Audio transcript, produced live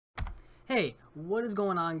Hey, what is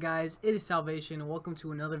going on, guys? It is Salvation. Welcome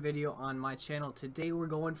to another video on my channel. Today we're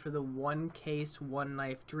going for the one case, one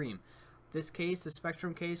knife dream. This case, the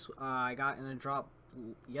Spectrum case, I got in a drop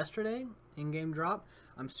yesterday, in-game drop.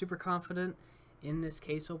 I'm super confident in this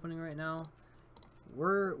case opening right now.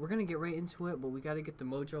 We're gonna get right into it, but we gotta get the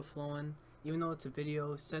mojo flowing. Even though it's a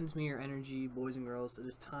video, send me your energy, boys and girls. It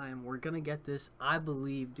is time. We're gonna get this. I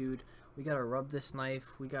believe, dude. We gotta rub this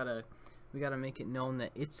knife. We gotta make it known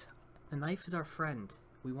that the knife is our friend.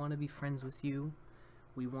 We want to be friends with you.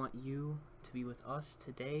 We want you to be with us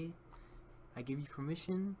today. I give you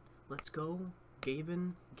permission. Let's go.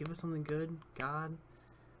 Gaben, give us something good. God,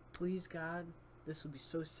 please, God. This would be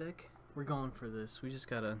so sick. We're going for this. We just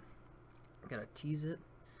gotta tease it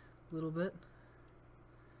a little bit.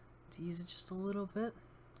 Tease it just a little bit.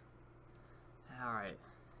 Alright.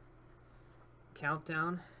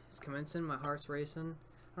 Countdown is commencing. My heart's racing.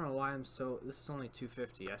 I don't know why this is only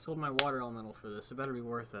 $2.50. I sold my water elemental for this. It better be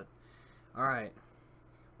worth it. Alright.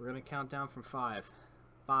 We're going to count down from 5.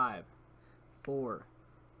 5, 4,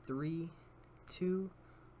 3, 2,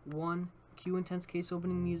 1. Cue intense case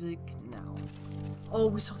opening music now. Oh,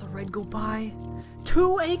 we saw the red go by.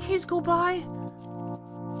 2 AKs go by.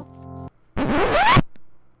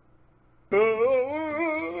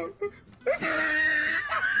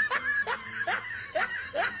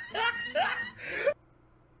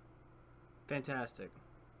 Fantastic.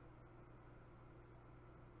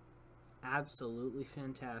 Absolutely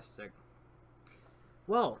fantastic.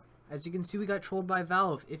 Well, as you can see, we got trolled by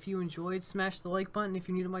Valve. If you enjoyed, smash the like button. If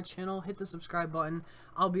you're new to my channel, hit the subscribe button.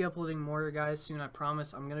 I'll be uploading more, guys, soon, I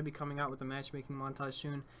promise. I'm going to be coming out with a matchmaking montage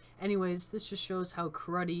soon. Anyways, this just shows how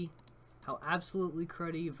cruddy, how absolutely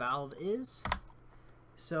cruddy Valve is.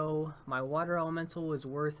 So, my water elemental was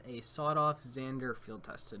worth a sawed-off Xander field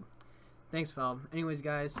tested. Thanks, Valve. Anyways,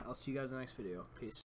 guys, I'll see you guys in the next video. Peace.